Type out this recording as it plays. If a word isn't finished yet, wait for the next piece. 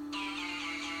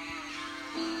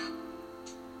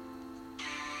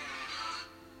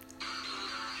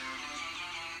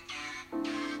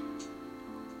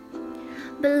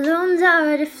Balloons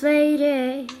are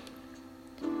deflated.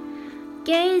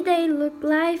 Gay they look,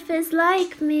 life is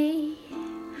like me.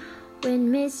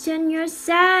 Windmills on your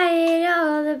side,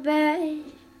 all the bed.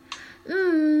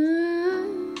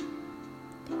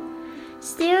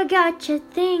 Still got your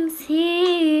things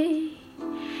here,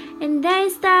 and they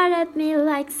start at me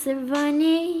like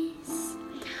Cervantes.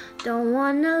 Don't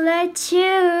wanna let you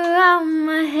out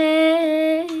my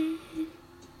head.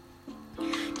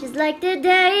 Just like the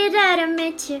day that I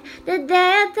met you, the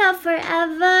day I thought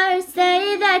forever.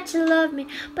 Say that you love me,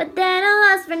 but then I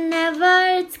lost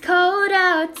forever. It's cold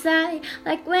outside,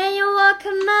 like when you walk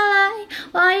in my life,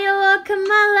 while you walk in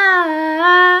my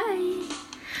life.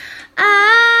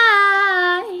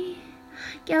 I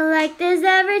get like this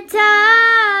every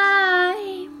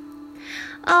time.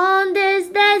 On these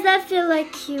days I feel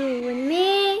like you and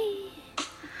me.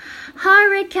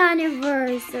 Heartbreak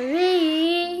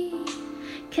anniversary.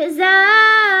 'Cause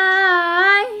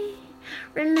I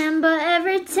remember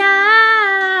every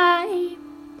time.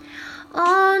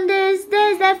 On these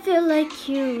days I feel like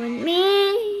you and me.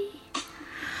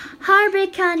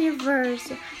 Heartbreak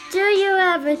anniversary. Do you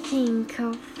ever think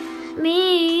of me?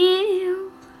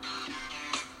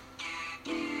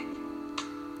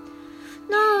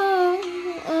 No,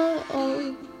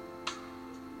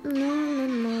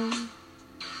 no.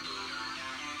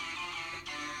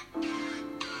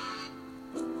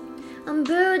 I'm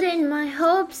building my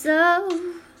hopes up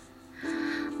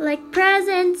like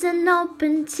presents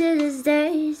unopened to these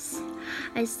days.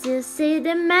 I still see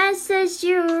the message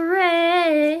you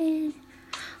read.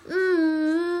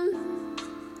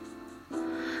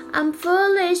 I'm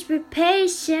foolish but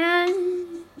patient.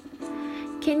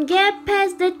 Can't get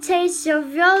past the taste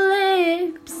of your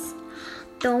lips.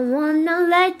 Don't wanna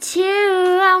let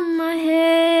you out my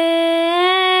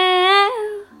head.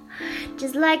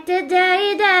 Just like the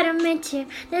day that I met you,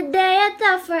 the day I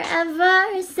thought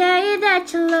forever. Say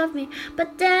that you love me,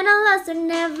 but then I lost her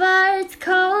never. It's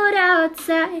cold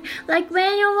outside, like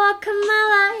when you walk in my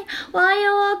life, while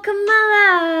you walk in my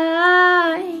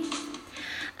life.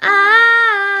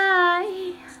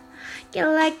 I get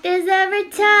like this every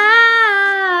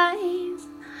time.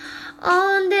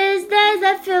 On these days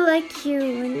I feel like you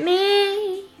and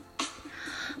me.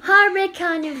 Heartbreak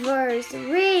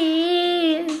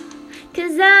anniversary.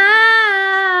 'Cause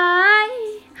I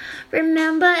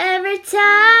remember every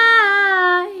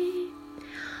time.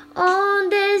 On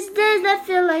these days I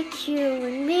feel like you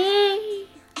and me.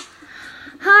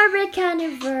 Heartbreak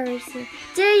anniversary.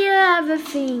 Do you ever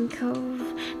think of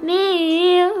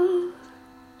me?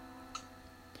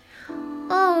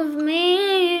 Of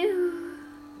me?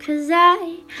 'Cause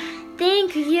I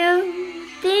think of you,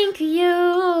 think of you.